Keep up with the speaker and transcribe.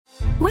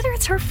Whether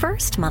it's her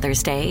first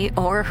Mother's Day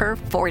or her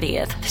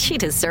 40th, she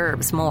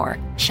deserves more.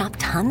 Shop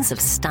tons of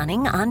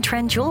stunning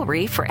on-trend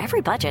jewelry for every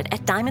budget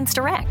at Diamonds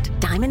Direct.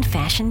 Diamond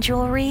fashion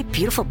jewelry,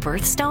 beautiful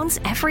birthstones,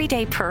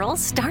 everyday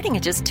pearls starting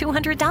at just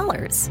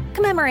 $200.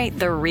 Commemorate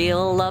the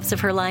real loves of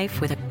her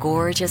life with a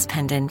gorgeous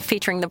pendant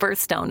featuring the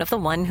birthstone of the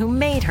one who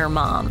made her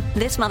mom.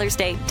 This Mother's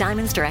Day,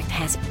 Diamonds Direct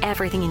has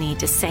everything you need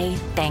to say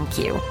thank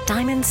you.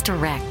 Diamonds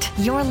Direct.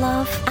 Your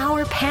love,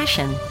 our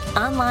passion.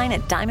 Online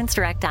at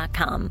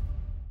diamondsdirect.com.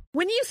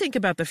 When you think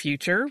about the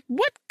future,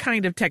 what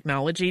kind of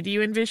technology do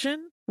you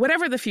envision?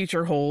 Whatever the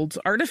future holds,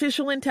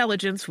 artificial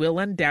intelligence will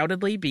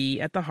undoubtedly be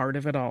at the heart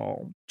of it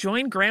all.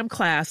 Join Graham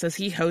Class as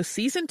he hosts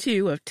Season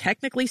 2 of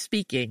Technically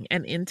Speaking,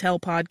 an Intel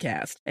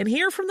podcast, and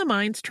hear from the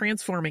minds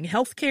transforming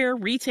healthcare,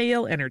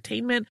 retail,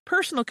 entertainment,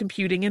 personal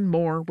computing, and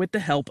more with the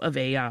help of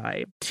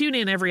AI. Tune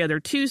in every other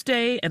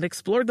Tuesday and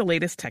explore the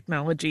latest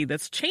technology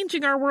that's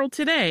changing our world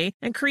today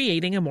and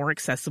creating a more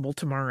accessible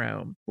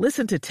tomorrow.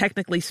 Listen to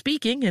Technically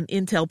Speaking, an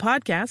Intel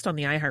podcast on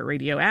the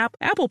iHeartRadio app,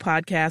 Apple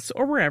Podcasts,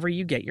 or wherever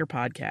you get your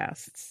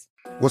podcasts.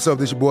 What's up,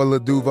 this your boy Lil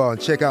Duval,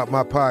 and check out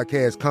my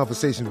podcast,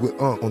 Conversations with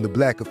Unc, on the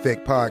Black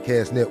Effect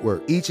Podcast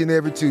Network. Each and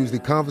every Tuesday,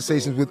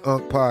 Conversations with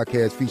Unc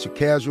podcast feature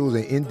casual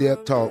and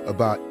in-depth talk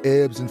about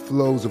ebbs and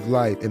flows of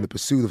life and the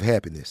pursuit of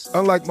happiness.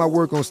 Unlike my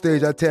work on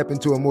stage, I tap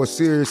into a more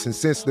serious and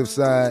sensitive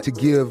side to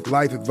give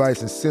life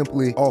advice and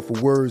simply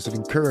offer words of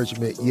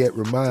encouragement, yet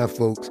remind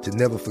folks to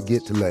never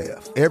forget to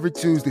laugh. Every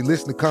Tuesday,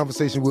 listen to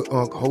Conversation with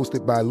Unc,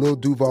 hosted by Lil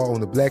Duval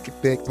on the Black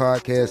Effect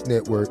Podcast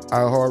Network,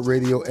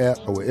 iHeartRadio app,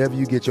 or wherever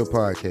you get your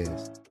podcasts.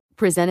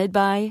 Presented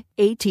by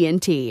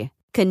AT&T.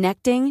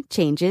 Connecting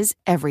changes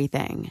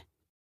everything.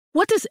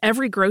 What does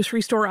every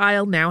grocery store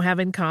aisle now have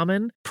in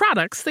common?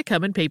 Products that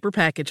come in paper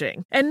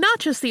packaging. And not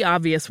just the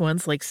obvious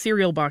ones like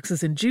cereal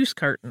boxes and juice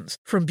cartons.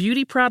 From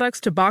beauty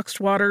products to boxed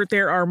water,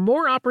 there are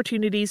more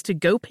opportunities to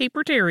go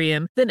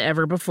papertarian than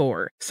ever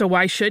before. So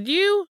why should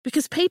you?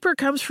 Because paper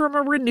comes from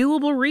a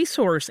renewable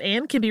resource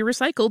and can be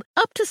recycled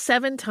up to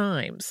 7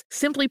 times.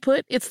 Simply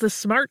put, it's the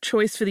smart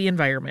choice for the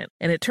environment.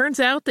 And it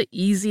turns out the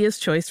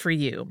easiest choice for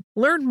you.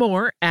 Learn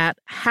more at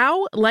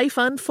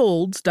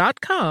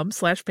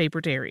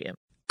howlifeunfolds.com/papertarian.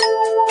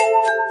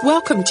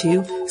 Welcome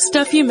to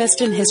Stuff You Missed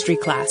in History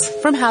Class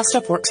from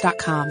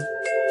HowStuffWorks.com.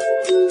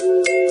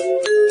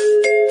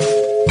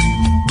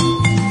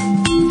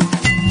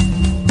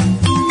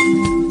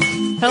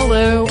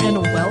 Hello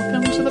and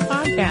welcome to the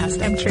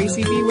podcast. I'm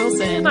Tracy B.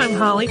 Wilson. And I'm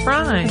Holly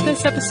Fry.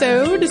 This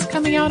episode is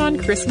coming out on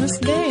Christmas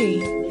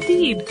Day.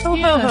 Indeed. Ho,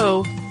 ho,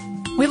 ho.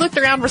 We looked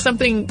around for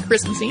something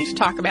Christmassy to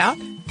talk about.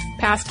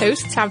 Past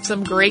hosts have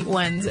some great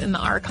ones in the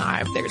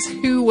archive. There's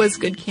Who Was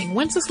Good King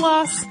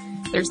Wenceslas?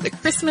 There's the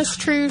Christmas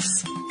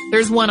Truce.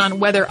 There's one on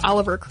whether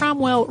Oliver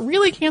Cromwell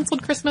really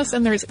canceled Christmas,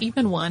 and there's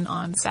even one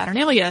on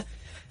Saturnalia.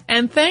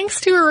 And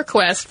thanks to a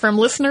request from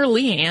listener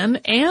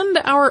Leanne and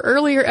our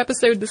earlier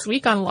episode this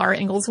week on Laura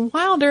Ingalls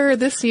Wilder,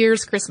 this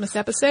year's Christmas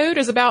episode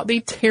is about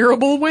the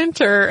terrible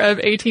winter of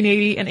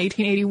 1880 and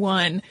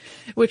 1881,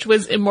 which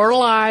was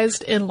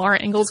immortalized in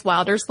Laura Ingalls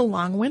Wilder's The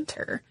Long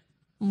Winter.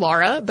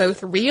 Laura,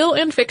 both real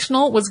and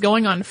fictional, was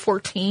going on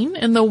 14,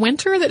 and the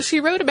winter that she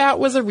wrote about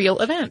was a real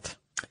event.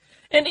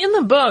 And in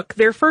the book,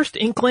 their first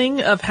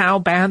inkling of how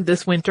bad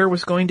this winter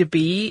was going to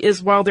be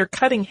is while they're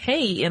cutting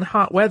hay in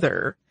hot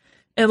weather.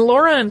 And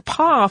Laura and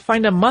Pa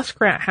find a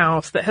muskrat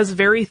house that has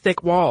very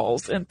thick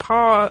walls, and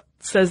Pa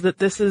says that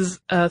this is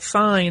a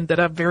sign that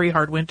a very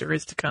hard winter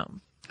is to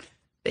come.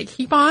 They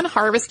keep on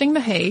harvesting the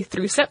hay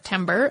through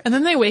September, and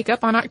then they wake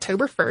up on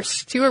October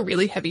 1st to a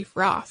really heavy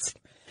frost.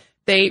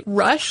 They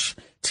rush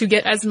to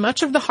get as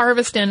much of the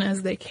harvest in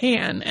as they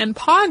can, and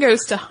Pa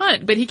goes to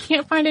hunt, but he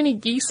can't find any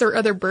geese or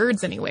other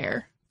birds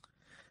anywhere.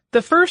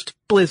 The first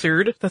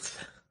blizzard,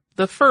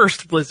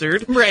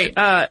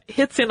 right,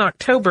 hits in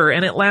October,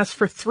 and it lasts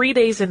for 3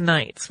 days and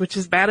nights, which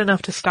is bad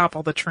enough to stop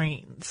all the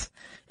trains.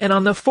 And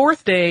on the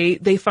 4th day,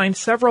 they find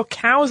several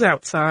cows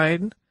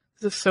outside.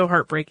 This is so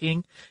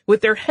heartbreaking,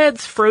 with their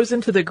heads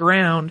frozen to the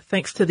ground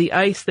thanks to the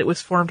ice that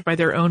was formed by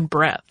their own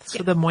breath.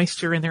 So the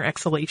moisture in their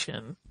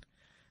exhalation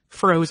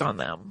froze on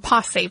them.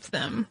 Pa saved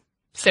them.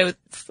 So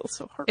it's still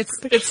so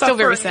heartbreaking. It's still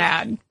very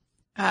sad.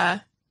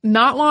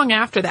 Not long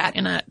after that,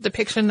 in a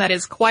depiction that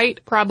is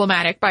quite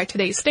problematic by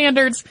today's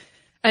standards,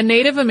 a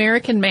Native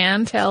American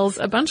man tells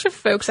a bunch of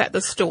folks at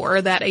the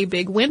store that a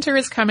big winter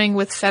is coming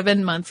with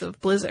 7 months of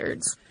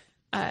blizzards.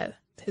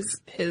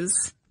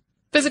 His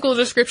physical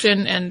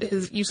description and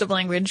his use of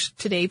language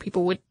today,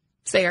 people would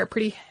say, are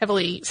pretty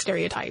heavily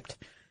stereotyped.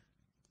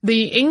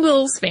 The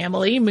Ingalls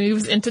family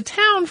moves into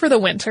town for the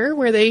winter,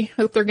 where they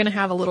hope they're going to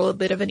have a little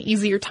bit of an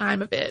easier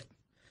time of it.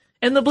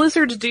 And the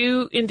blizzards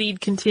do indeed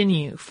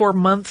continue for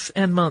months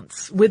and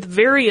months, with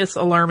various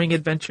alarming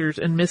adventures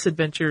and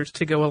misadventures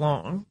to go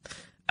along.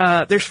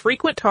 There's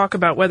frequent talk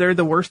about whether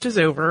the worst is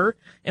over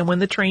and when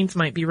the trains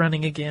might be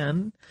running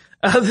again.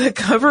 The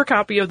cover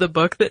copy of the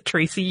book that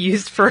Tracy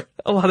used for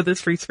a lot of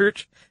this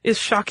research is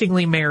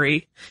shockingly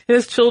merry. It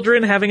has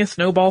children having a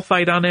snowball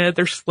fight on it.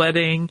 They're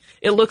sledding.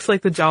 It looks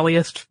like the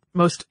jolliest,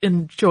 most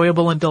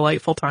enjoyable and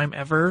delightful time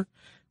ever.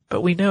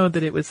 but we know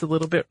that it was a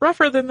little bit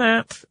rougher than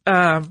that.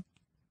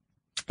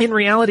 In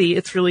reality,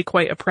 it's really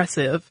quite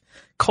oppressive.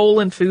 Coal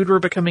and food were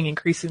becoming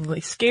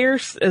increasingly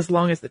scarce as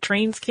long as the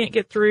trains can't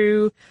get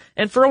through.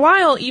 And for a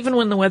while, even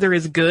when the weather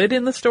is good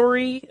in the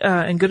story,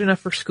 and good enough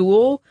for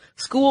school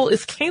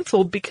is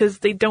canceled because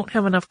they don't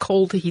have enough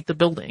coal to heat the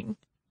building.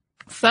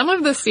 Some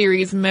of the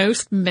series'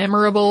 most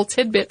memorable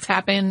tidbits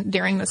happen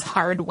during this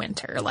hard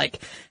winter, like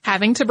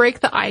having to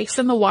break the ice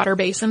in the water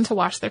basin to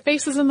wash their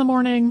faces in the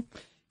morning,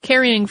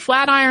 carrying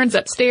flat irons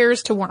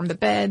upstairs to warm the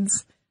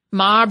beds,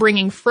 Ma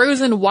bringing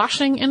frozen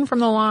washing in from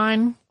the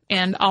line,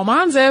 and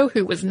Almanzo,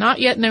 who was not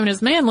yet known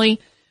as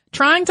Manly,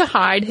 trying to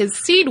hide his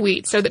seed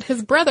wheat so that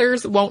his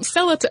brothers won't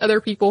sell it to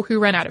other people who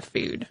run out of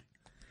food.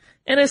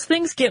 And as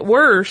things get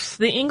worse,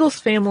 the Ingalls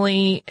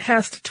family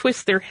has to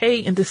twist their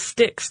hay into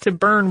sticks to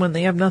burn when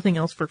they have nothing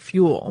else for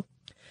fuel.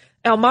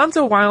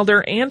 Almanzo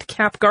Wilder and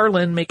Cap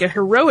Garland make a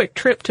heroic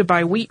trip to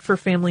buy wheat for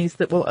families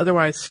that will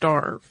otherwise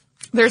starve.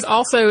 There's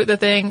also the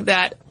thing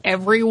that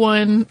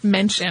everyone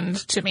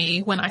mentioned to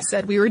me when I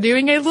said we were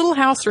doing a Little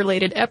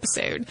House-related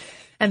episode,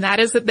 and that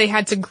is that they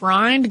had to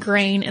grind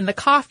grain in the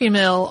coffee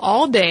mill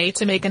all day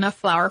to make enough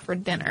flour for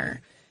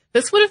dinner.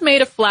 This would have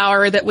made a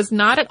flour that was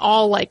not at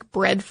all like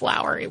bread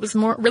flour. It was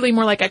really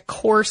more like a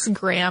coarse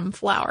graham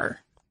flour.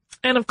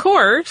 And of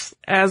course,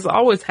 as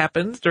always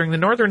happens during the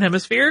Northern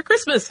Hemisphere,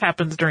 Christmas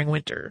happens during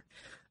winter.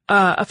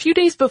 A few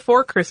days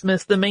before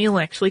Christmas, the mail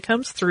actually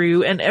comes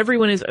through and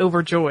everyone is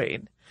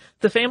overjoyed.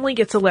 The family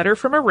gets a letter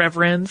from a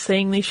reverend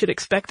saying they should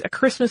expect a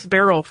Christmas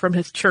barrel from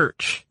his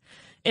church.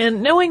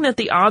 And knowing that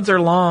the odds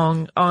are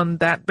long on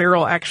that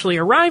barrel actually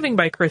arriving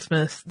by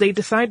Christmas, they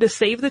decide to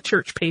save the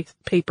church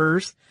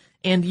papers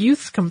and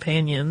youth's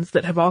companions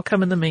that have all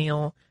come in the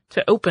mail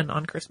to open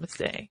on Christmas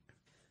Day.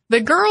 The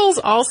girls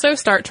also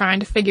start trying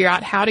to figure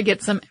out how to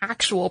get some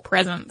actual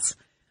presents.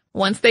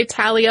 Once they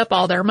tally up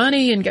all their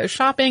money and go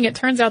shopping, it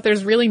turns out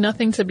there's really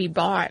nothing to be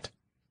bought.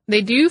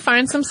 They do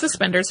find some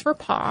suspenders for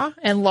Pa,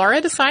 and Laura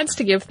decides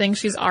to give things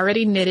she's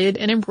already knitted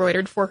and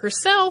embroidered for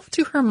herself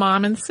to her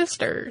mom and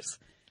sisters.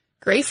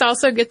 Grace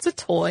also gets a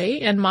toy,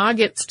 and Ma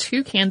gets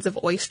 2 cans of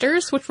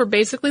oysters, which were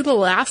basically the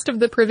last of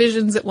the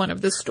provisions at one of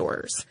the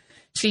stores.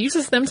 She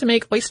uses them to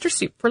make oyster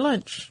soup for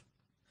lunch.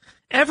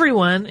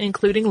 Everyone,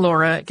 including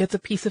Laura, gets a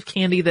piece of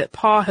candy that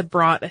Pa had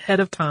brought ahead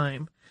of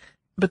time.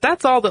 But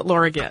that's all that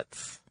Laura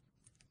gets.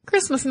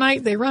 Christmas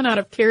night, they run out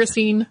of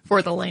kerosene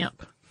for the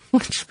lamp,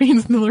 which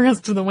means the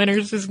rest of the winter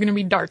is just going to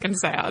be dark and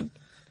sad.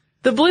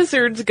 The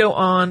blizzards go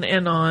on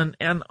and on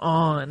and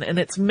on, and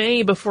it's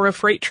May before a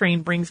freight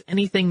train brings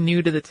anything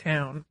new to the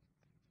town.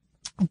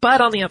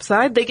 But on the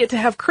upside, they get to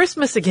have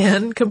Christmas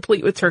again,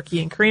 complete with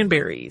turkey and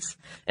cranberries.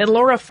 And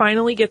Laura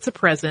finally gets a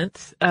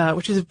present,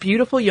 which is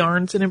beautiful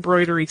yarns and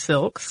embroidery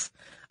silks.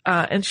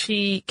 And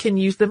she can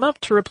use them up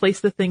to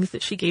replace the things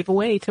that she gave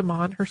away to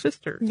Ma and her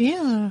sister.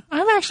 Yeah.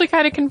 I'm actually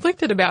kind of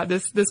conflicted about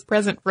this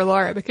present for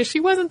Laura because she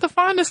wasn't the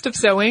fondest of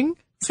sewing.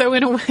 So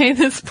in a way,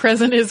 this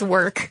present is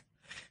work.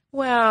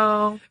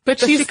 Well, but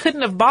she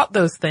couldn't have bought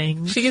those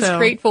things. She is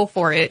grateful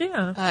for it.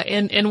 Yeah.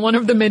 In one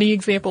of the many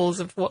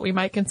examples of what we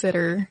might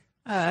consider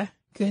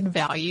good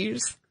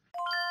values.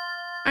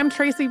 I'm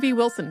Tracy V.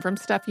 Wilson from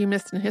Stuff You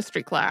Missed in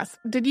History Class.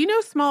 Did you know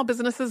small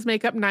businesses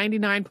make up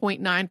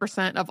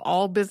 99.9% of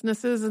all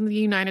businesses in the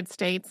United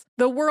States?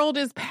 The world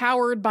is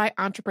powered by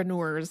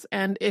entrepreneurs,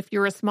 and if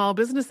you're a small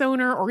business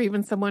owner or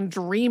even someone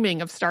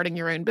dreaming of starting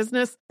your own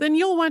business, then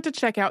you'll want to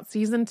check out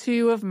Season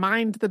 2 of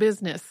Mind the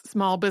Business,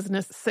 Small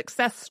Business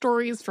Success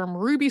Stories from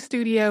Ruby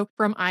Studio,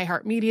 from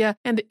iHeartMedia,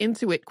 and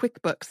Intuit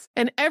QuickBooks.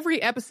 And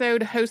every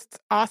episode, hosts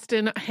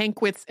Austin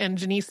Hankwitz and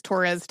Janice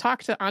Torres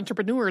talk to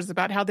entrepreneurs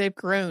about how they've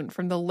grown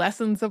from the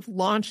lessons of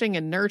launching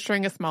and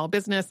nurturing a small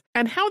business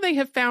and how they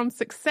have found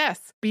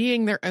success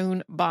being their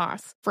own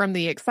boss. From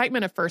the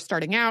excitement of first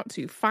starting out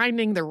to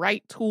finding the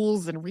right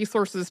tools and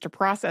resources to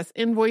process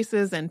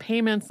invoices and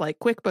payments like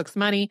QuickBooks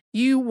Money,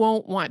 you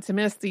won't want to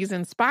miss these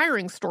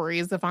inspiring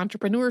stories of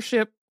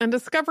entrepreneurship and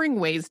discovering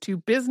ways to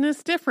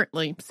business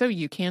differently so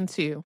you can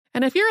too.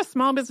 And if you're a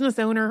small business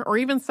owner or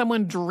even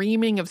someone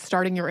dreaming of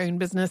starting your own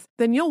business,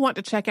 then you'll want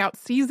to check out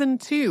Season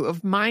 2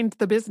 of Mind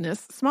the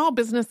Business, Small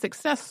Business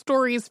Success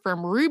Stories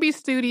from Ruby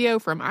Studio,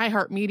 from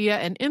iHeartMedia,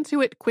 and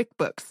Intuit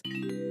QuickBooks.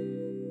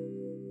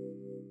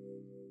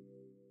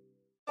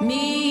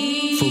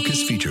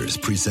 Focus Features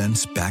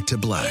presents Back to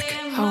Black.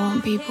 I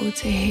want people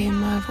to hear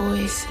my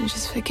voice and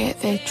just forget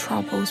their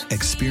troubles.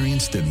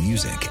 Experience the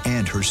music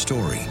and her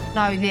story.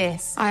 Know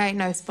this, I ain't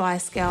no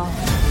Spice Girl.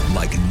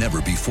 Like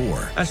never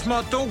before. That's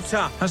my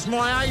daughter. That's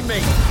my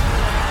Amy.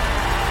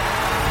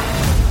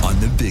 On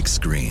the big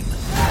screen.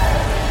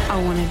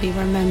 I want to be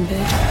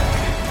remembered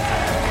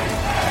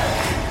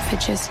for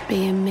just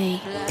being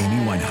me.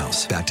 Amy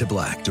Winehouse, Back to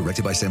Black,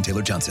 directed by Sam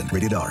Taylor Johnson.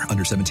 Rated R,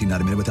 under 17, not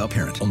admitted without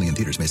parent. Only in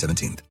theaters May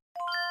 17th.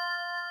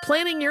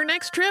 Planning your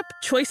next trip?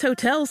 Choice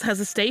Hotels has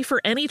a stay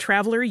for any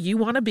traveler you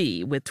want to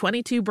be, with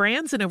 22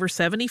 brands and over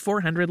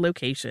 7,400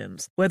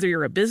 locations. Whether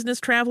you're a business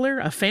traveler,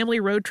 a family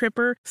road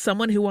tripper,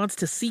 someone who wants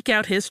to seek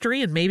out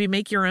history and maybe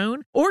make your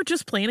own, or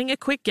just planning a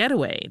quick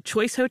getaway,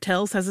 Choice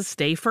Hotels has a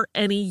stay for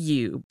any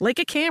you. Like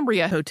a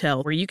Cambria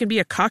Hotel, where you can be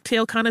a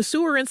cocktail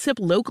connoisseur and sip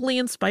locally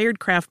inspired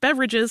craft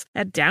beverages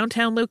at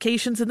downtown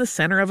locations in the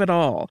center of it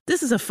all.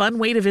 This is a fun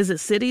way to visit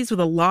cities with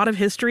a lot of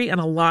history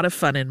and a lot of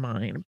fun in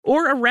mind.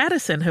 Or a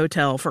Radisson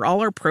Hotel for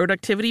all our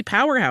productivity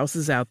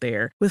powerhouses out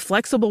there. With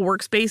flexible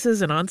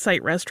workspaces and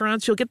on-site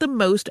restaurants, you'll get the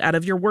most out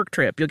of your work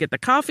trip. You'll get the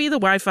coffee, the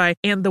Wi-Fi,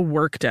 and the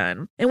work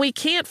done. And we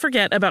can't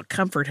forget about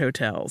Comfort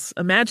Hotels.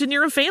 Imagine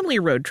you're a family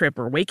road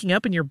tripper, waking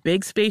up in your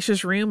big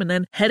spacious room and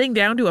then heading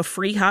down to a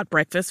free hot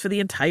breakfast for the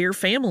entire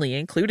family,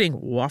 including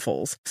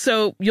waffles.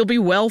 So you'll be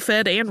well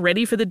fed and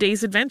ready for the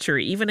day's adventure,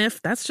 even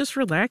if that's just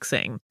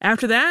relaxing.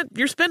 After that,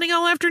 you're spending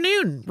all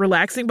afternoon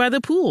relaxing by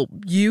the pool.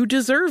 You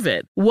deserve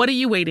it. What are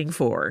you waiting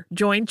for?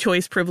 Join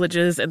Choice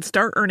Privileges and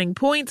start earning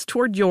points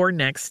toward your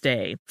next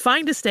stay.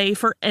 Find a stay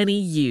for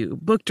any you.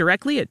 Book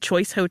directly at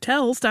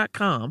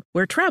choicehotels.com,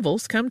 where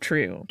travels come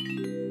true.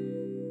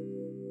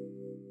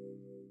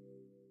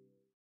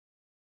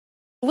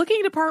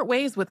 Looking to part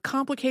ways with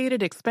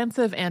complicated,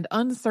 expensive, and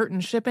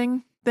uncertain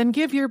shipping? Then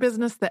give your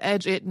business the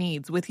edge it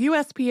needs with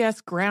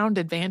USPS Ground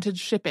Advantage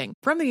shipping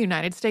from the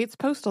United States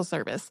Postal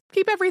Service.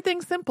 Keep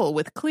everything simple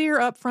with clear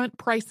upfront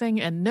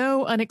pricing and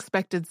no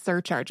unexpected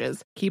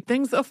surcharges. Keep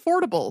things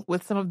affordable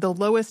with some of the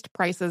lowest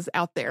prices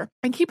out there.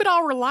 And keep it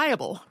all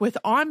reliable with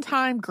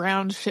on-time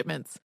ground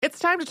shipments. It's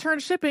time to turn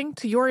shipping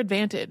to your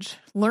advantage.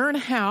 Learn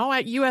how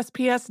at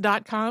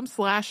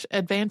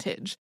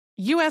USPS.com/advantage.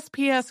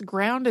 USPS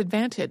Ground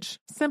Advantage.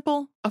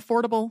 Simple,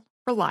 affordable,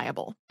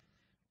 reliable.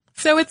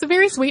 So it's a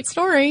very sweet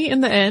story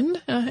in the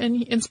end,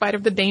 and in spite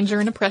of the danger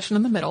and oppression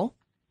in the middle.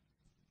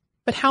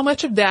 But how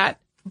much of that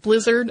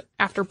blizzard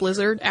after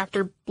blizzard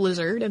after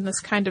blizzard and this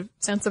kind of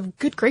sense of,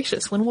 good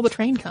gracious, when will the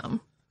train come?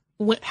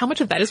 How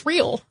much of that is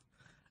real?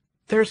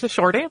 There's a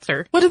short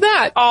answer. What is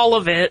that? All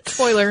of it.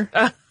 Spoiler.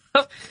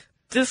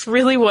 This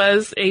really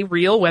was a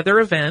real weather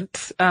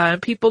event.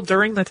 People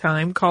during the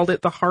time called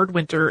it the hard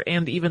winter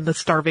and even the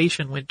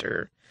starvation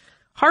winter.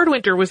 Hard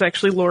winter was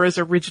actually Laura's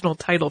original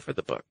title for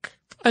the book.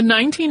 A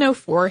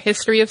 1904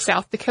 History of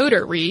South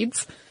Dakota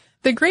reads,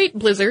 the Great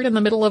Blizzard in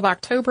the middle of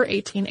October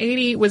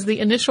 1880 was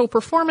the initial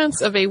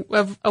performance of a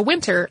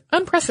winter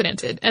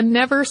unprecedented and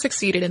never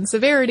succeeded in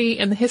severity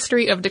in the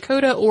history of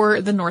Dakota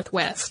or the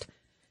Northwest.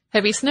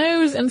 Heavy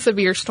snows and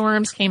severe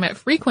storms came at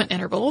frequent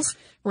intervals,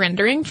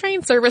 rendering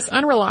train service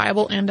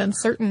unreliable and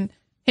uncertain,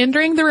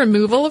 hindering the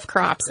removal of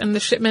crops and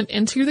the shipment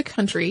into the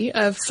country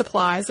of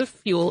supplies of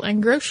fuel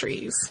and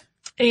groceries.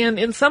 And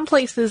in some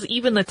places,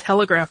 even the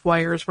telegraph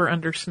wires were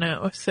under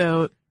snow,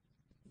 so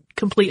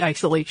complete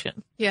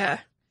isolation. Yeah.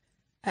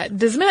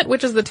 Dismet,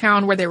 which is the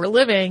town where they were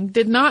living,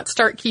 did not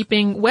start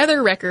keeping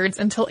weather records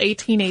until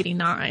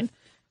 1889.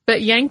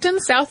 But Yankton,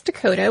 South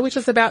Dakota, which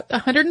is about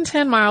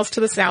 110 miles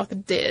to the south,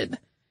 did.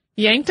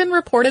 Yankton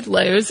reported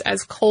lows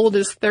as cold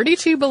as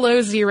 32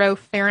 below zero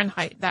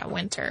Fahrenheit that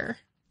winter.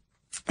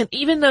 And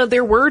even though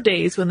there were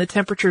days when the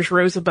temperatures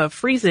rose above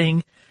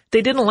freezing,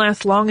 they didn't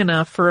last long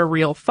enough for a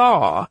real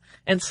thaw,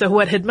 and so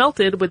what had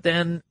melted would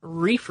then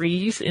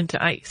refreeze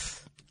into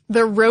ice.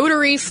 The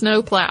rotary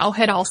snowplow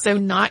had also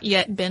not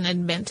yet been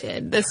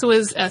invented. This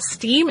was a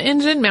steam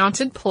engine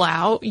mounted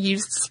plow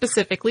used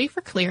specifically for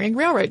clearing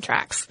railroad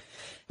tracks.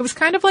 It was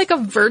kind of like a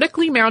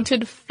vertically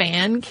mounted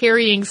fan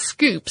carrying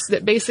scoops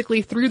that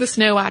basically threw the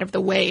snow out of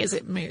the way as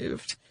it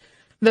moved.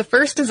 The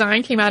first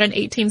design came out in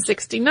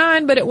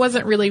 1869, but it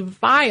wasn't really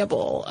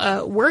viable.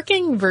 A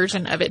working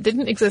version of it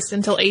didn't exist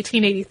until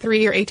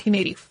 1883 or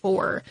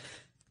 1884.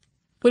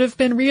 Would have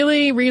been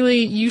really, really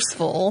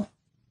useful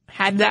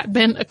had that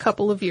been a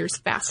couple of years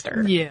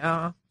faster.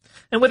 Yeah.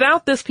 And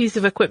without this piece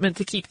of equipment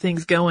to keep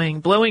things going,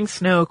 blowing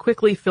snow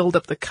quickly filled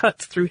up the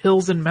cuts through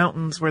hills and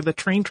mountains where the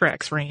train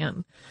tracks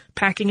ran,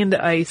 packing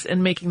into ice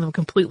and making them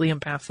completely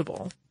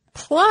impassable.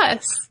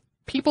 Plus,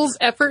 people's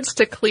efforts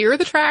to clear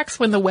the tracks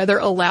when the weather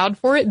allowed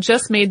for it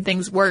just made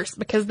things worse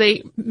because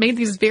they made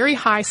these very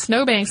high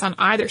snowbanks on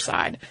either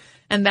side,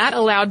 and that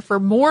allowed for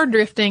more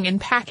drifting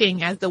and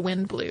packing as the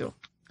wind blew.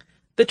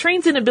 The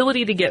train's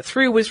inability to get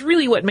through was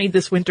really what made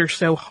this winter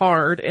so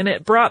hard, and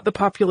it brought the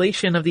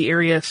population of the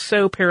area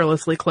so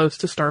perilously close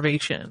to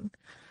starvation.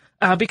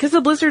 Because the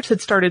blizzards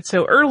had started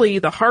so early,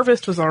 the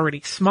harvest was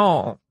already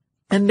small,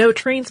 and no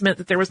trains meant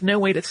that there was no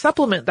way to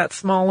supplement that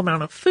small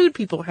amount of food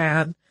people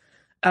had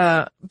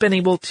been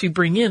able to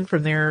bring in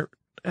from their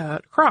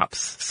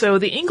crops. So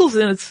the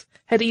Inglesons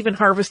had even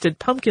harvested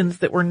pumpkins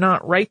that were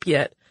not ripe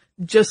yet,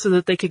 just so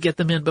that they could get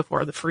them in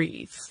before the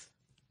freeze.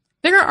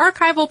 There are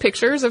archival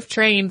pictures of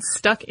trains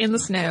stuck in the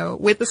snow,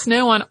 with the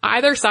snow on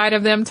either side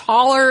of them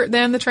taller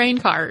than the train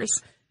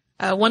cars.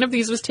 One of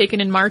these was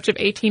taken in March of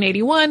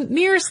 1881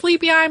 near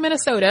Sleepy Eye,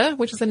 Minnesota,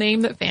 which is a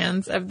name that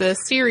fans of the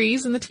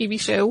series and the TV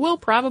show will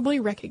probably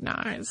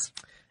recognize.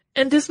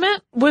 And De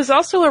Smet was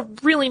also a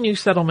really new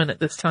settlement at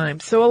this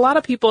time, so a lot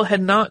of people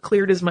had not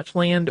cleared as much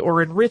land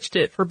or enriched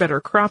it for better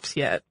crops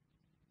yet.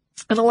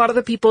 And a lot of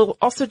the people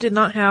also did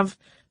not have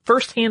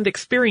first-hand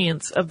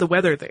experience of the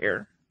weather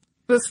there.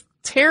 This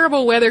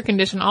terrible weather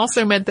condition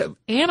also meant that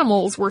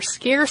animals were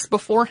scarce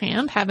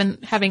beforehand,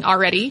 having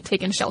already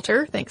taken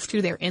shelter thanks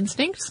to their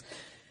instincts,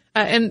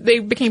 and they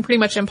became pretty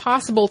much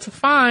impossible to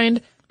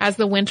find as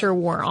the winter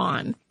wore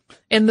on.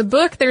 In the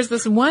book, there's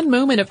this one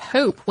moment of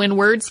hope when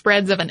word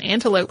spreads of an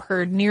antelope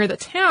herd near the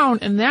town,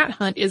 and that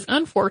hunt is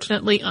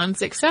unfortunately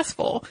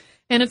unsuccessful.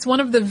 And it's one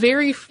of the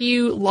very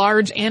few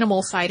large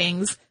animal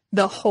sightings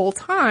the whole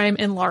time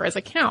in Laura's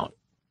account.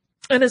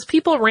 And as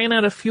people ran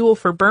out of fuel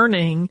for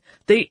burning,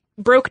 they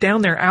broke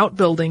down their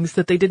outbuildings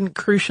that they didn't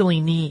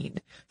crucially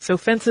need. So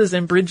fences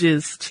and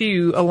bridges,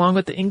 too, along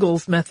with the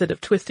Ingalls method of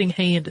twisting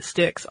hay into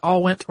sticks,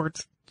 all went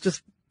towards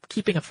just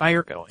keeping a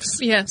fire going.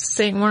 Yeah,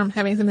 staying warm,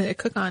 having something to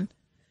cook on.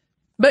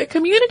 But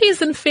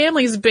communities and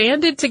families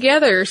banded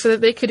together so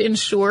that they could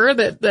ensure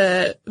that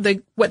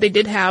the what they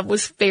did have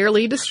was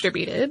fairly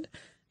distributed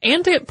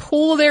and to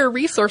pool their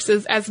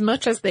resources as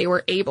much as they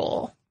were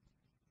able.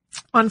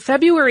 On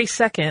February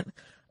 2nd,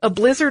 a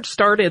blizzard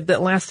started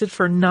that lasted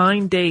for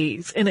 9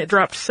 days, and it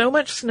dropped so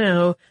much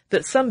snow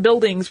that some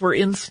buildings were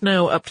in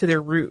snow up to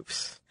their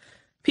roofs.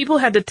 People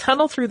had to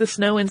tunnel through the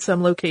snow in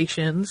some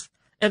locations,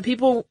 and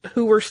people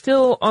who were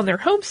still on their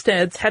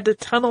homesteads had to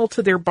tunnel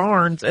to their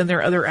barns and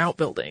their other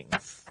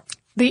outbuildings.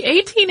 The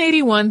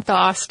 1881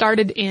 thaw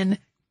started in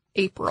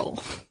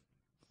April.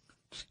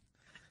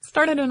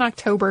 Started in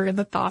October, and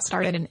the thaw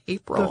started in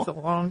April. That's a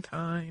long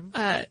time.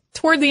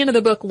 Toward the end of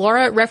the book,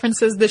 Laura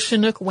references the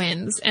Chinook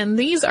winds, and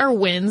these are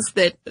winds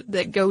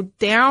that go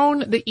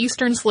down the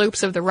eastern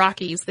slopes of the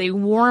Rockies. They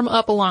warm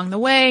up along the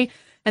way,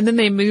 and then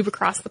they move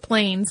across the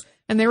plains,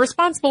 and they're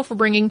responsible for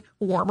bringing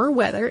warmer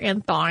weather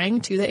and thawing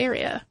to the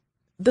area.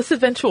 This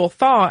eventual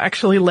thaw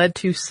actually led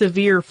to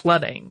severe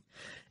flooding,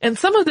 and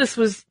some of this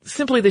was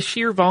simply the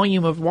sheer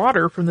volume of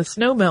water from the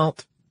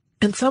snowmelt,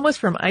 and some was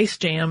from ice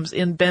jams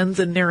in bends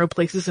and narrow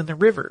places in the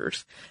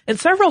rivers. And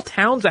several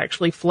towns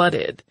actually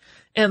flooded,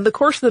 and the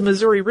course of the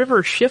Missouri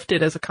River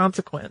shifted as a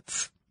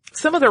consequence.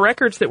 Some of the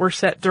records that were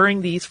set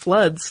during these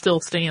floods still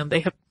stand. They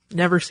have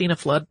never seen a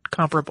flood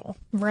comparable.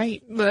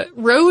 Right. The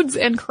roads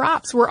and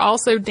crops were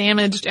also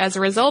damaged as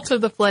a result of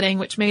the flooding,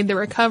 which made the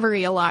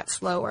recovery a lot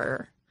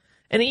slower.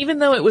 And even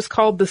though it was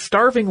called the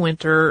starving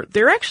winter,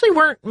 there actually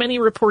weren't many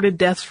reported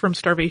deaths from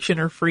starvation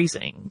or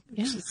freezing,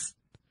 which is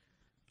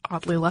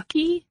oddly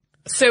lucky.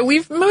 So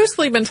we've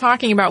mostly been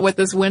talking about what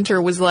this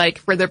winter was like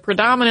for the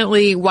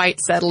predominantly white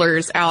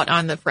settlers out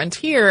on the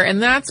frontier,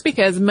 and that's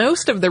because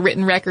most of the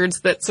written records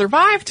that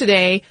survive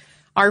today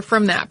are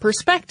from that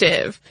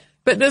perspective.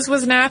 But this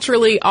was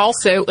naturally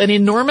also an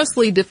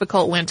enormously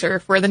difficult winter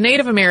for the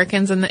Native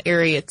Americans in the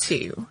area,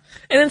 too.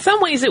 And in some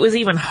ways it was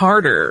even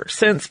harder,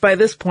 since by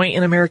this point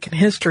in American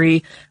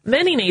history,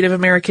 many Native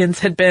Americans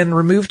had been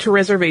removed to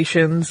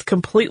reservations,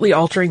 completely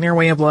altering their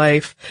way of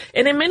life,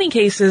 and in many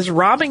cases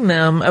robbing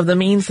them of the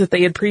means that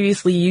they had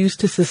previously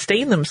used to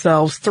sustain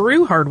themselves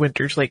through hard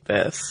winters like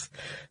this.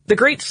 The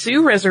Great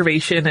Sioux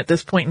Reservation at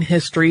this point in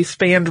history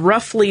spanned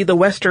roughly the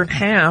western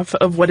half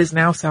of what is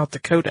now South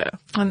Dakota.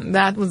 And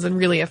that was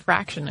really a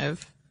fraction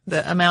of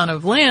the amount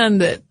of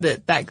land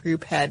that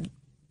group had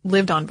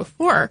lived on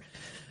before.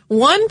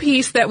 One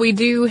piece that we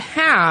do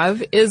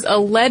have is a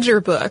ledger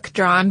book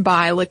drawn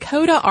by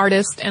Lakota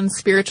artist and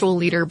spiritual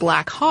leader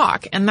Black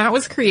Hawk, and that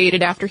was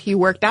created after he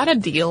worked out a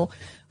deal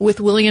with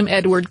William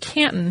Edward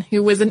Canton,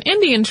 who was an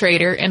Indian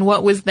trader in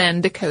what was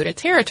then Dakota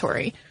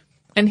Territory.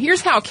 And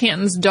here's how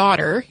Canton's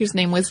daughter, whose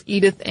name was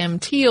Edith M.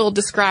 Teal,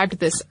 described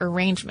this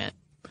arrangement.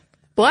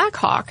 Black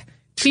Hawk,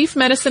 chief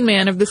medicine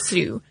man of the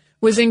Sioux,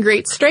 was in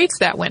great straits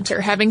that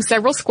winter, having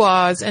several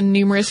squaws and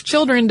numerous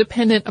children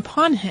dependent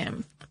upon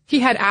him.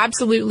 He had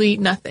absolutely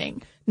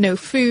nothing, no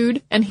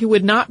food, and he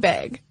would not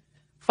beg.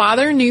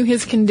 Father knew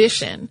his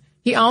condition.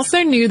 He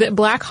also knew that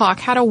Black Hawk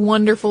had a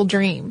wonderful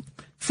dream.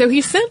 So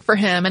he sent for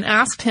him and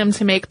asked him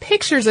to make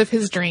pictures of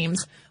his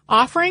dreams,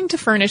 offering to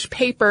furnish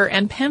paper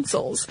and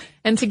pencils,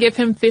 and to give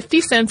him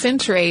 50 cents in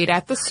trade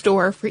at the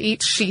store for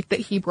each sheet that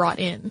he brought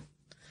in.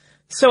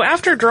 So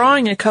after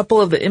drawing a couple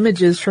of the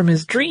images from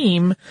his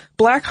dream,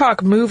 Black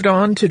Hawk moved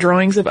on to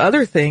drawings of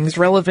other things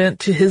relevant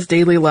to his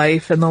daily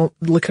life and the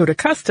Lakota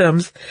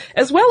customs,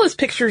 as well as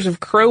pictures of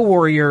Crow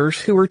warriors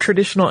who were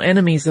traditional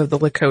enemies of the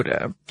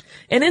Lakota.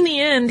 And in the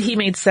end, he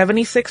made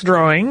 76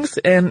 drawings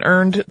and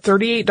earned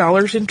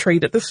 $38 in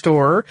trade at the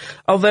store,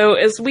 although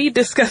as we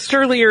discussed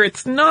earlier,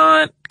 it's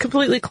not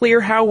completely clear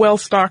how well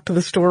stocked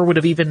the store would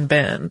have even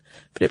been.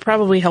 But it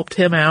probably helped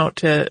him out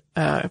to,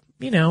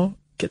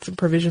 get some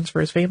provisions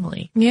for his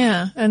family.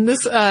 Yeah, and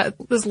this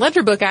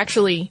ledger book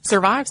actually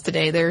survives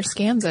today. There are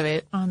scans of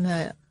it on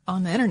the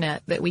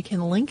internet that we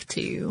can link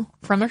to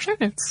from our show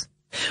notes.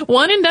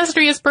 One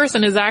industrious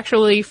person has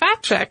actually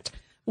fact-checked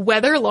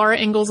whether Laura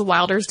Ingalls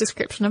Wilder's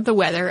description of the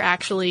weather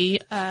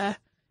actually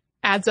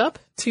adds up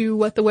to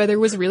what the weather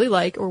was really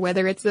like, or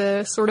whether it's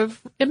a sort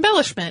of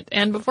embellishment.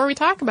 And before we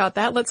talk about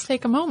that, let's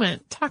take a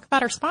moment to talk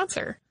about our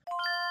sponsor.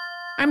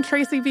 I'm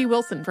Tracy V.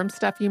 Wilson from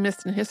Stuff You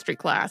Missed in History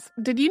Class.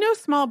 Did you know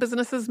small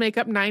businesses make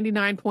up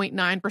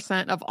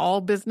 99.9% of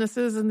all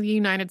businesses in the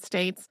United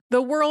States?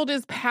 The world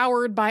is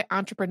powered by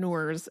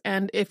entrepreneurs,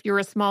 and if you're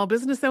a small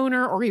business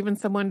owner or even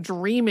someone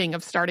dreaming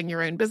of starting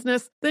your own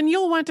business, then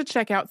you'll want to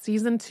check out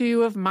Season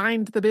 2 of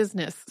Mind the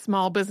Business,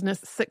 small business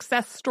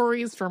success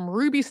stories from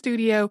Ruby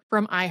Studio,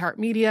 from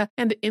iHeartMedia,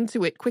 and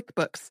Intuit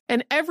QuickBooks.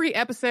 And every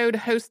episode,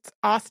 hosts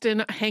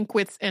Austin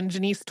Hankwitz and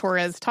Janice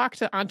Torres talk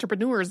to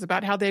entrepreneurs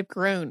about how they've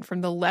grown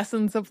from the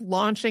lessons of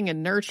launching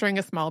and nurturing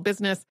a small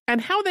business and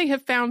how they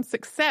have found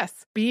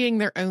success being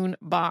their own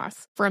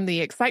boss. From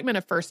the excitement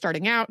of first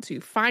starting out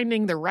to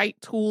finding the right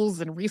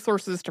tools and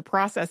resources to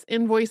process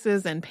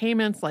invoices and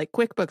payments like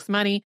QuickBooks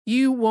Money,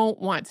 you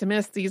won't want to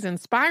miss these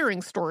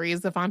inspiring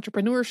stories of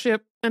entrepreneurship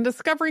and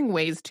discovering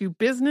ways to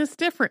business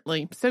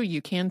differently so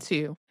you can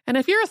too. And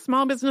if you're a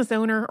small business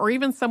owner or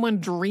even someone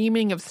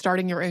dreaming of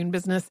starting your own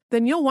business,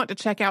 then you'll want to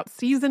check out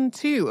Season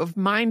 2 of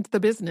Mind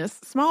the Business,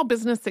 small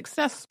business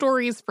success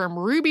stories from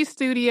Ruby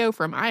Studio,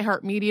 from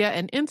iHeartMedia,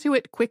 and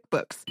Intuit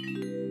QuickBooks.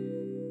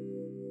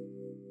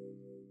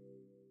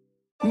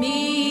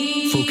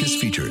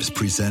 Focus Features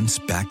presents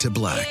Back to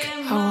Black.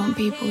 I want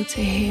people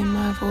to hear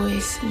my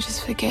voice and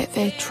just forget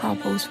their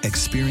troubles.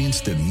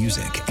 Experience the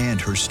music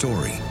and her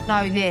story.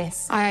 Know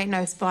this, I ain't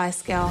no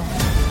Spice Girl.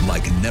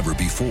 Like never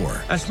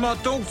before. That's my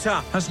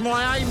daughter. That's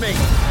my Amy.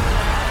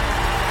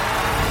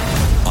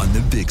 On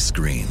the big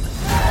screen.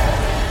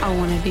 I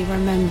want to be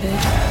remembered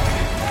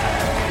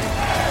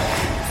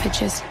for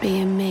just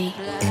being me.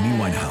 Amy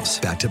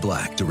Winehouse, Back to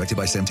Black, directed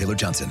by Sam Taylor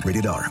Johnson.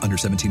 Rated R, under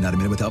 17, not a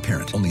minute without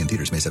parent. Only in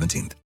theaters May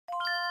 17th.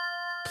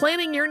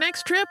 Planning your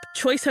next trip?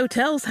 Choice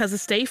Hotels has a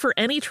stay for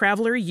any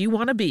traveler you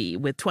want to be,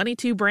 with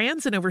 22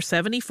 brands and over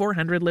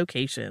 7,400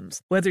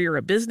 locations. Whether you're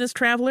a business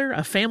traveler,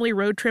 a family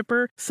road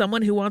tripper,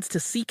 someone who wants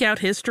to seek out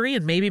history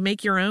and maybe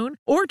make your own,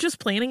 or just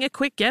planning a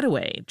quick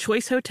getaway,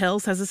 Choice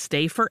Hotels has a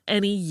stay for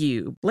any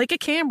you. Like a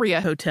Cambria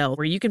Hotel,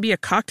 where you can be a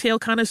cocktail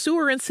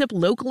connoisseur and sip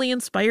locally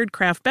inspired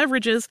craft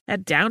beverages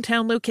at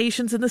downtown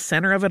locations in the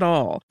center of it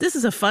all. This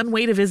is a fun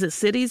way to visit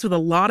cities with a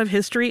lot of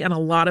history and a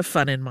lot of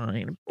fun in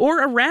mind.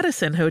 Or a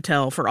Radisson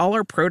Hotel for all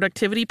our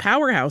productivity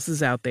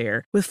powerhouses out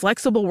there. With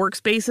flexible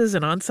workspaces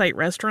and on-site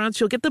restaurants,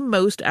 you'll get the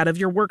most out of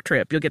your work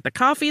trip. You'll get the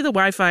coffee, the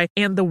Wi-Fi,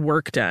 and the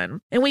work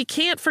done. And we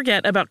can't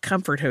forget about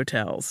Comfort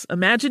Hotels.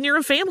 Imagine you're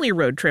a family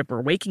road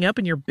tripper, waking up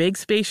in your big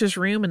spacious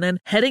room and then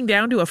heading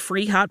down to a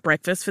free hot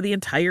breakfast for the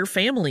entire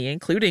family,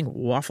 including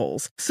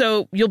waffles.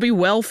 So you'll be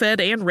well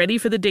fed and ready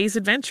for the day's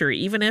adventure,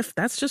 even if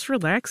that's just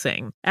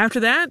relaxing. After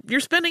that,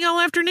 you're spending all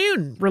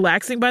afternoon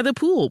relaxing by the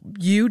pool.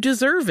 You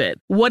deserve it.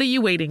 What are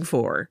you waiting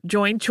for?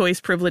 Join Choice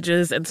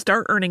Privileges and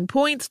start earning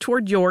points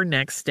toward your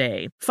next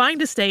stay.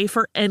 Find a stay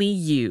for any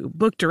you.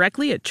 Book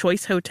directly at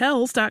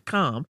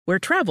choicehotels.com, where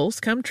travels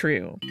come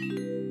true.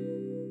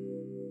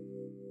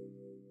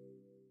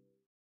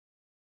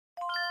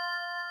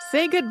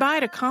 Say goodbye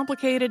to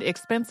complicated,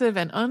 expensive,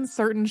 and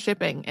uncertain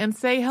shipping, and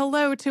say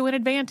hello to an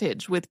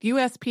advantage with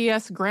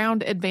USPS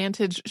Ground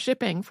Advantage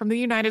shipping from the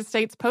United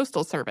States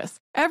Postal Service.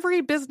 Every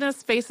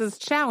business faces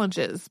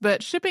challenges,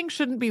 but shipping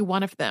shouldn't be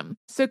one of them.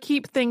 So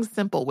keep things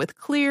simple with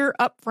clear,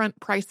 upfront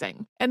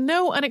pricing, and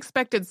no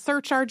unexpected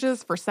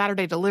surcharges for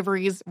Saturday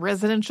deliveries,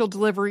 residential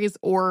deliveries,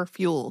 or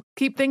fuel.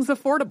 Keep things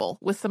affordable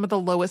with some of the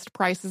lowest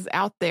prices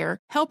out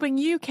there, helping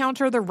you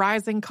counter the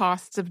rising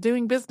costs of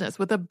doing business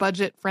with a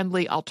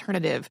budget-friendly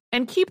alternative.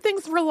 And keep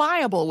things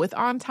reliable with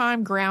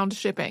on-time ground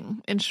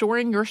shipping,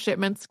 ensuring your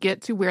shipments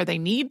get to where they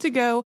need to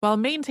go while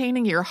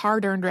maintaining your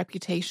hard-earned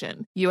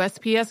reputation.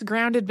 USPS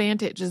Ground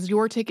Advantage is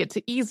your ticket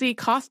to easy,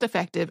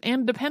 cost-effective,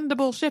 and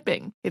dependable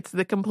shipping. It's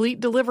the complete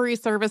delivery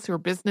service your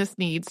business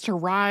needs to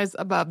rise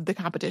above the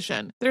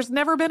competition. There's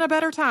never been a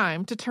better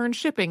time to turn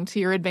shipping to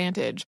your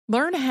advantage.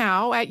 Learn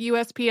how at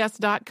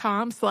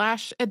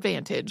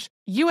USPS.com/advantage.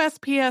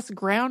 USPS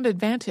Ground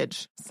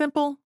Advantage.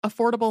 Simple,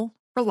 affordable,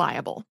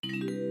 reliable.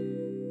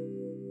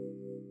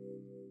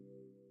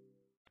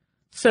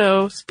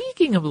 So,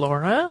 speaking of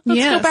Laura, let's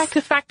go back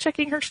to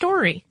fact-checking her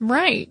story.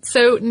 Right.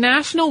 So,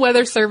 National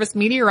Weather Service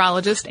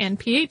meteorologist and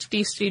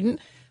PhD student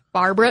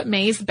Barbara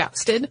Mays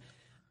Bousted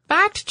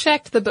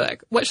fact-checked the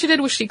book. What she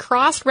did was she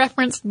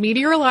cross-referenced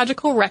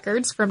meteorological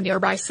records from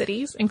nearby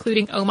cities,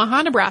 including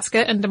Omaha,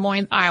 Nebraska, and Des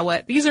Moines,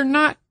 Iowa. These are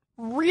not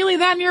really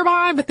that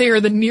nearby, but they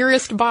are the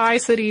nearest by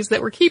cities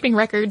that were keeping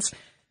records,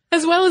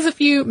 as well as a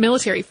few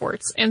military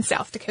forts in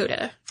South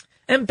Dakota.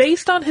 And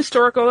based on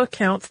historical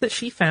accounts that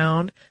she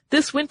found,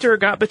 this winter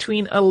got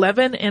between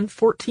 11 and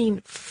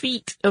 14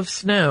 feet of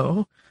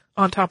snow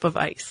on top of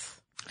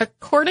ice.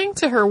 According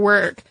to her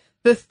work,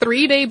 the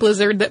 3-day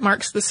blizzard that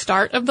marks the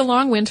start of the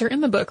long winter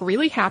in the book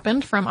really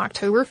happened from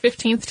October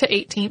 15th to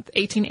 18th,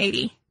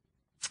 1880.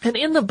 And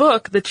in the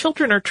book, the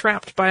children are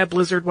trapped by a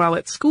blizzard while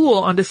at school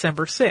on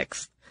December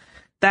 6th.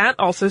 That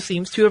also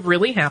seems to have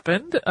really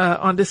happened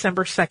on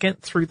December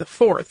 2nd through the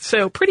 4th.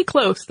 So pretty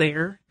close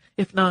there.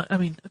 If not, I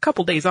mean, a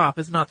couple days off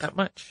is not that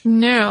much.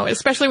 No,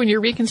 especially when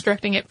you're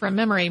reconstructing it from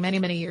memory many,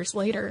 many years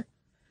later.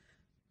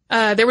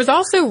 There was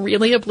also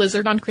really a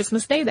blizzard on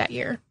Christmas Day that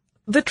year.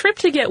 The trip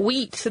to get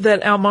wheat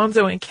that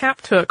Almanzo and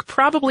Cap took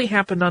probably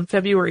happened on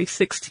February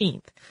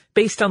 16th,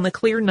 based on the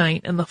clear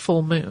night and the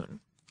full moon.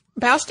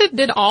 Bousted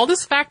did all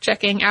this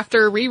fact-checking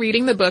after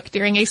rereading the book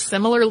during a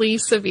similarly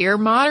severe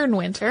modern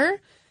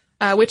winter,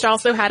 which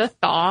also had a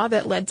thaw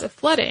that led to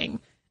flooding.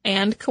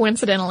 And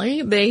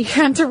coincidentally, they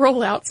had to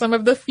roll out some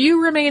of the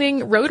few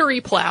remaining rotary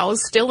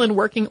plows still in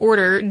working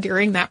order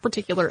during that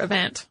particular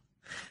event.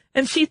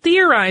 And she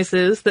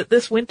theorizes that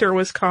this winter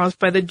was caused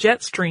by the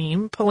jet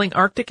stream pulling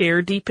Arctic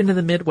air deep into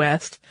the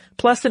Midwest,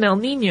 plus an El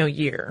Niño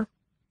year.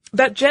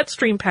 That jet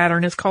stream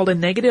pattern is called a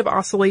negative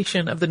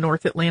oscillation of the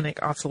North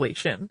Atlantic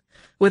Oscillation.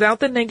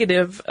 Without the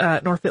negative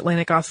North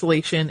Atlantic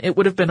Oscillation, it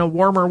would have been a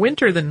warmer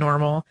winter than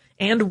normal,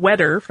 and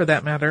wetter, for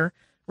that matter,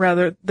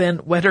 rather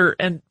than wetter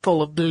and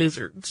full of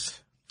blizzards.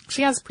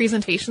 She has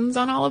presentations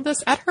on all of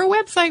this at her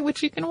website,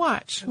 which you can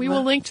watch. We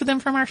will link to them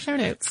from our show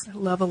notes. I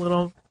love a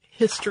little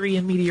history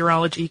and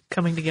meteorology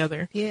coming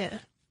together. Yeah.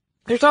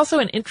 There's also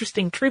an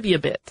interesting trivia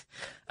bit.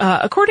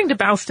 According to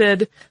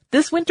Bousted,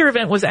 this winter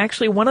event was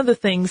actually one of the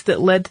things that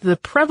led to the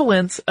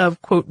prevalence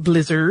of, quote,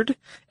 blizzard,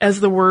 as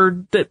the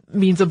word that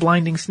means a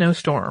blinding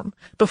snowstorm.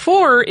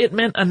 Before, it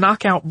meant a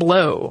knockout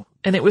blow,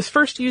 and it was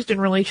first used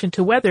in relation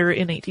to weather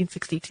in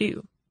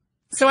 1862.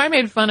 So I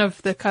made fun of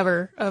the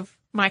cover of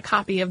my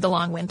copy of The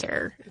Long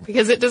Winter,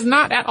 because it does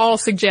not at all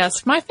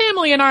suggest my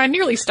family and I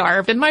nearly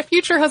starved and my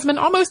future husband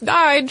almost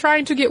died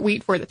trying to get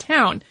wheat for the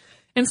town.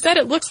 Instead,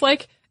 it looks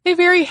like a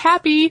very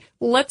happy,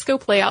 let's go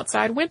play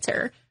outside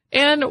winter.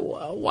 And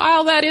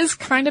while that is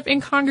kind of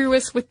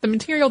incongruous with the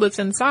material that's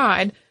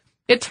inside,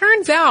 it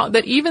turns out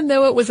that even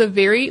though it was a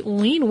very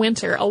lean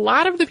winter, a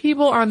lot of the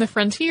people on the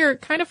frontier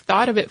kind of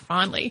thought of it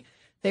fondly.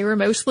 They were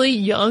mostly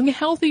young,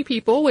 healthy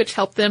people, which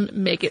helped them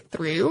make it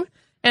through.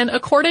 And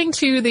according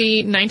to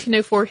the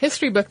 1904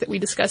 history book that we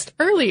discussed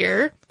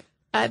earlier,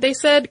 they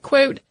said,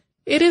 quote,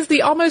 "It is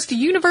the almost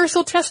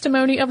universal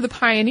testimony of the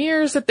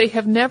pioneers that they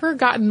have never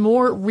gotten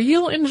more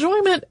real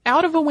enjoyment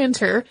out of a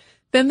winter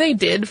than they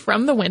did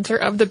from the winter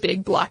of the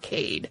Big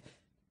Blockade.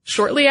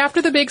 Shortly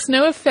after the big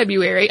snow of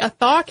February, a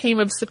thaw came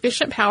of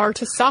sufficient power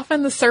to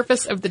soften the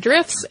surface of the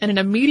drifts, and an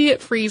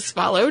immediate freeze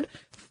followed,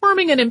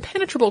 forming an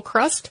impenetrable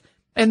crust,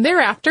 and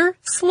thereafter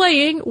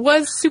sleighing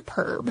was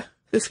superb.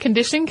 This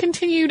condition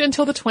continued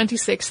until the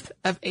 26th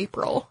of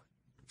April.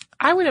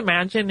 I would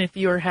imagine if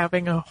you were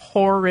having a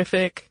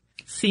horrific,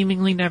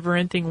 seemingly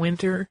never-ending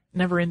winter,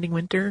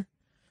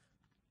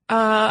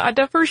 a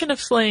diversion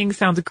of sleighing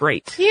sounds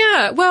great.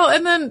 Yeah, well,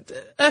 and then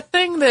a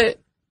thing that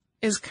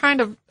is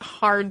kind of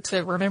hard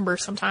to remember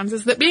sometimes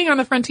is that being on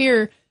the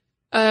frontier,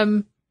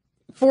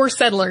 for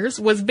settlers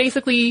was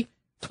basically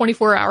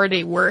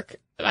 24-hour-a-day work.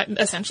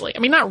 Essentially. I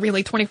mean, not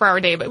really 24-hour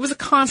day, but it was a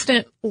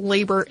constant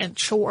labor and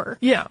chore.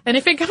 Yeah. And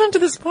if it got to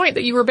this point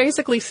that you were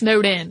basically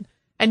snowed in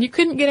and you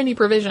couldn't get any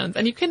provisions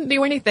and you couldn't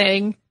do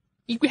anything,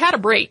 you had a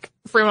break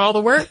from all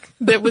the work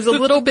that was a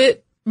little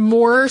bit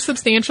more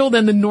substantial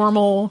than the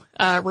normal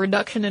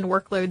reduction in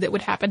workload that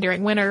would happen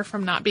during winter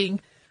from not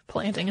being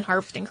planting and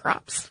harvesting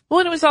crops. Well,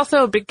 and it was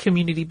also a big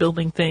community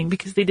building thing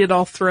because they did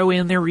all throw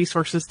in their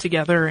resources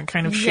together and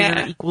kind of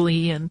share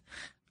equally, and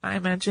I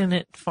imagine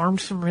it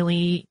formed some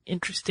really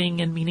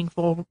interesting and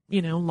meaningful,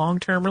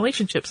 long-term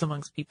relationships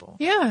amongst people.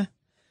 Yeah.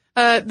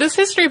 This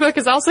history book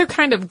is also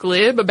kind of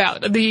glib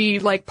about the,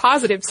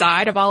 positive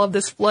side of all of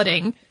this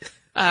flooding,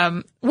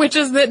 which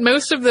is that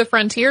most of the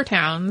frontier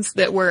towns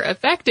that were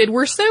affected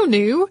were so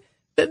new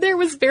that there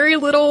was very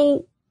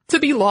little to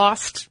be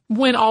lost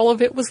when all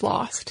of it was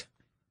lost.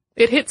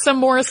 It hit some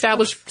more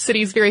established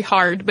cities very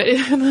hard, but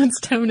its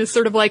tone is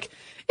sort of like,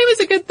 it was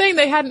a good thing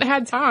they hadn't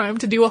had time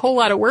to do a whole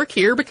lot of work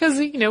here because,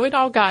 it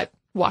all got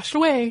washed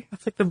away.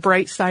 That's like the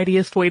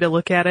bright-sidest way to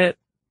look at it.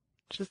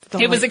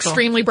 It was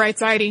extremely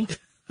bright-sidey.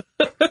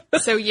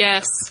 So,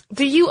 yes.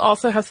 Do you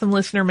also have some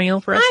listener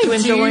mail for us to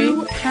enjoy? I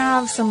do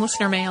have some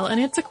listener mail, and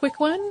it's a quick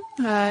one.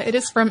 It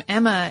is from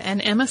Emma, and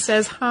Emma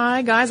says,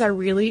 "Hi, guys, I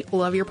really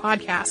love your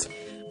podcast.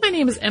 My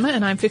name is Emma,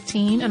 and I'm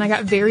 15, and I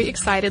got very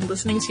excited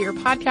listening to your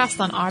podcast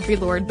on Audre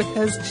Lorde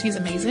because she's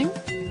amazing.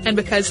 And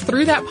because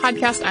through that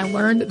podcast, I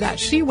learned that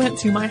she went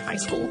to my high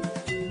school.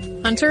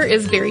 Hunter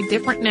is very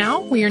different now.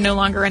 We are no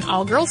longer an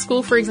all-girls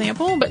school, for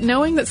example, but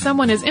knowing that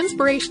someone as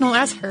inspirational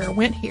as her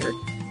went here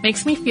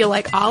makes me feel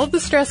like all of the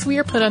stress we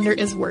are put under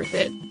is worth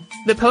it.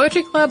 The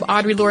poetry club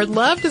Audre Lorde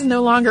loved is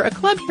no longer a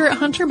club here at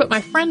Hunter, but my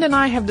friend and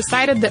I have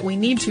decided that we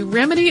need to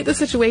remedy the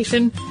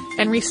situation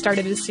and restart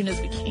it as soon as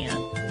we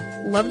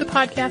can. Love the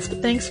podcast.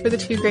 Thanks for the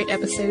 2 great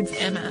episodes,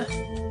 Emma."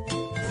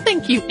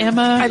 Thank you,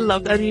 Emma. I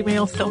love that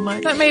email so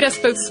much. That made us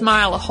both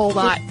smile a whole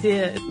lot. It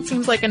did. It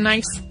seems like a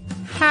nice,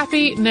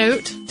 happy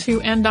note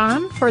to end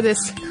on for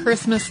this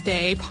Christmas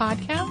Day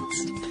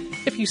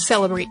podcast. If you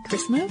celebrate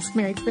Christmas,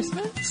 Merry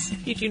Christmas.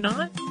 If you do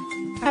not,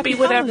 happy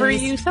whatever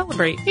you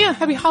celebrate. Yeah,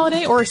 happy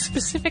holiday or a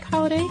specific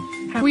holiday.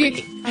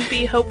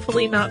 Happy,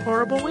 hopefully not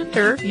horrible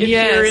winter if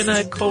you're in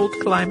a cold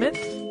climate.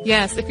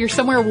 Yes, if you're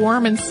somewhere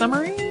warm and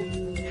summery,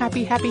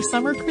 happy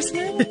summer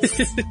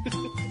Christmas.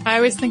 I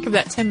always think of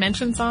that Tim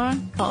Minchin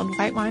song called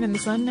White Wine in the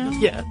Sun Now.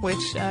 Yeah.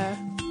 Which,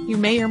 you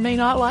may or may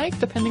not like,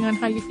 depending on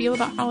how you feel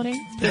about holidays.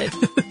 But,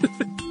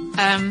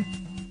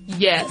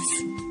 yes.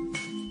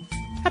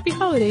 Happy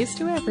holidays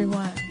to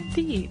everyone.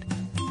 Indeed.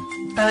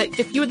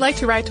 If you would like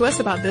to write to us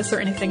about this or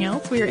anything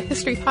else, we are at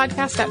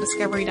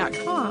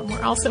historypodcast@discovery.com.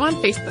 We're also on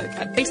Facebook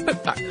at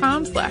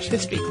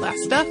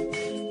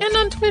facebook.com/historyclassstuff and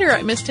on Twitter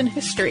at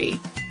missedinhistory.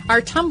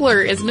 Our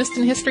Tumblr is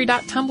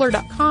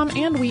missedinhistory.tumblr.com,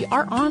 and we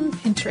are on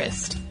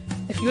Pinterest.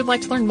 If you would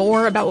like to learn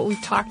more about what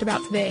we've talked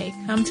about today,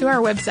 come to our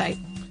website.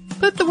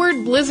 Put the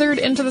word blizzard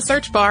into the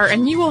search bar,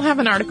 and you will have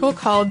an article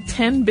called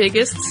 10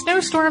 Biggest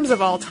Snowstorms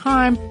of All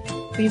Time.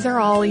 These are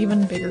all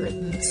even bigger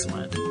than this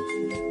one.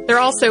 They're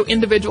also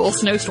individual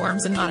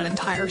snowstorms and not an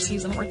entire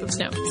season worth of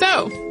snow.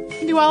 So, you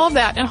can do all of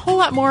that and a whole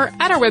lot more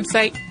at our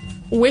website,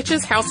 which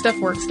is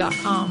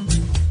howstuffworks.com.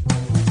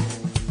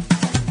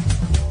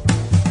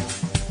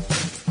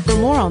 For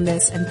more on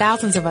this and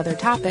thousands of other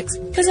topics,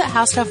 visit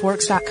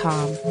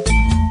howstuffworks.com.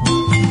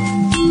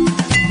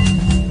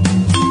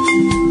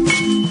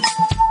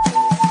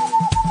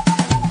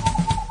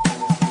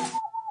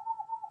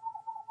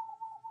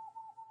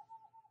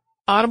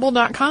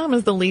 Audible.com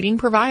is the leading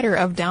provider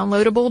of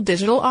downloadable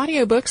digital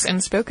audiobooks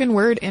and spoken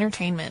word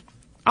entertainment.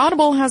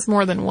 Audible has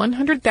more than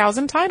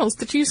 100,000 titles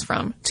to choose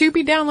from to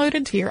be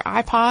downloaded to your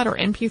iPod or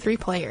MP3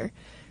 player.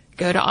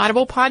 Go to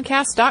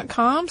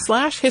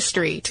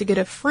audiblepodcast.com/history to get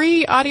a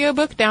free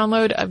audiobook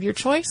download of your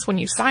choice when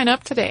you sign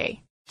up today.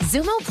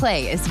 Xumo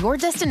Play is your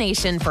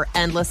destination for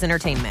endless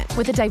entertainment.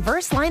 With a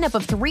diverse lineup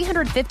of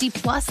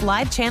 350-plus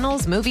live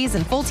channels, movies,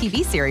 and full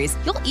TV series,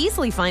 you'll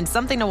easily find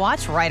something to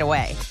watch right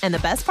away. And the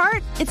best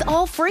part? It's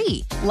all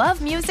free. Love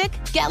music?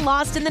 Get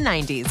lost in the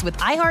 90s with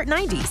iHeart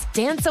 90s,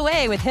 dance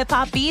away with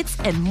hip-hop beats,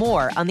 and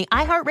more on the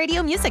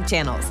iHeartRadio music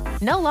channels.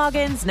 No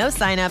logins, no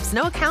signups,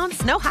 no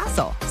accounts, no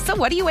hassle. So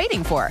what are you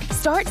waiting for?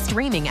 Start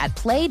streaming at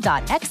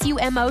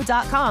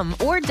play.xumo.com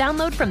or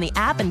download from the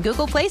app and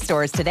Google Play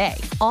stores today.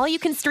 All you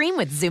can stream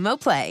with Xumo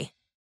Play.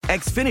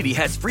 Xfinity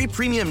has free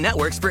premium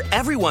networks for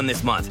everyone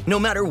this month, no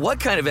matter what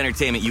kind of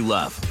entertainment you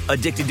love.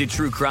 Addicted to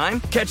true crime?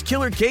 Catch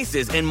killer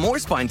cases and more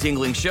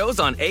spine-tingling shows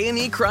on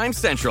A&E Crime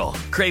Central.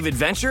 Crave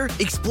adventure?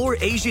 Explore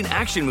Asian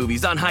action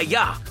movies on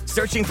Hi-Ya.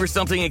 Searching for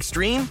something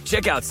extreme?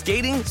 Check out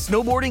skating,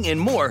 snowboarding, and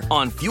more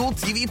on Fuel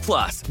TV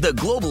Plus, the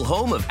global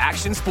home of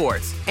action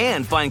sports.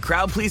 And find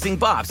crowd-pleasing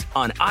bops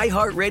on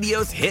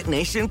iHeartRadio's Hit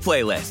Nation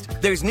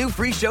playlist. There's new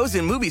free shows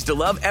and movies to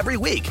love every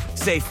week.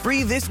 Say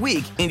free this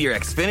week in your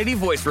Xfinity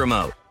voice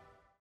remote.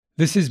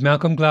 This is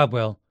Malcolm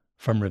Gladwell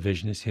from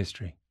Revisionist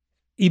History.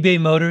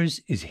 eBay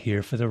Motors is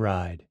here for the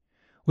ride.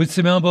 With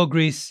some elbow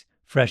grease,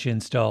 fresh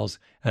installs,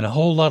 and a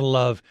whole lot of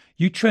love,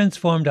 you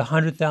transformed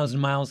 100,000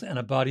 miles and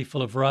a body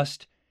full of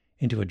rust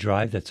into a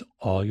drive that's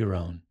all your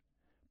own.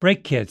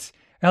 Brake kits,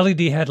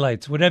 LED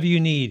headlights, whatever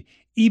you need,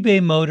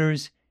 eBay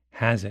Motors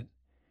has it.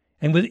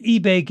 And with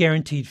eBay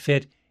Guaranteed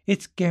Fit,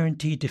 it's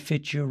guaranteed to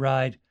fit your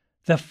ride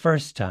the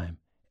first time,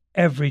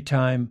 every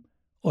time,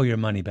 or your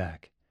money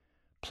back.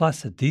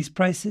 Plus, at these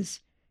prices,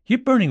 you're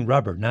burning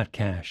rubber, not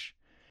cash.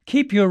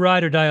 Keep your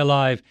ride or die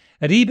alive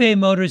at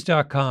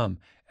ebaymotors.com.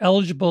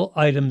 Eligible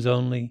items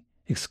only.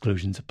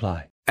 Exclusions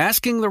apply.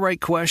 Asking the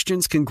right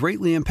questions can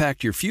greatly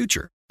impact your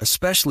future,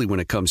 especially when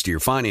it comes to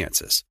your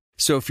finances.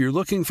 So if you're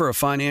looking for a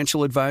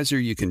financial advisor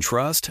you can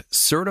trust,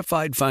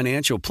 certified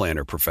financial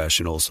planner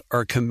professionals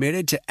are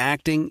committed to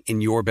acting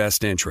in your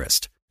best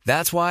interest.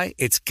 That's why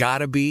it's got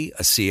to be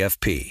a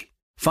CFP.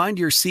 Find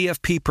your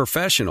CFP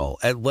professional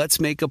at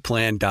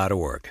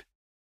letsmakeaplan.org.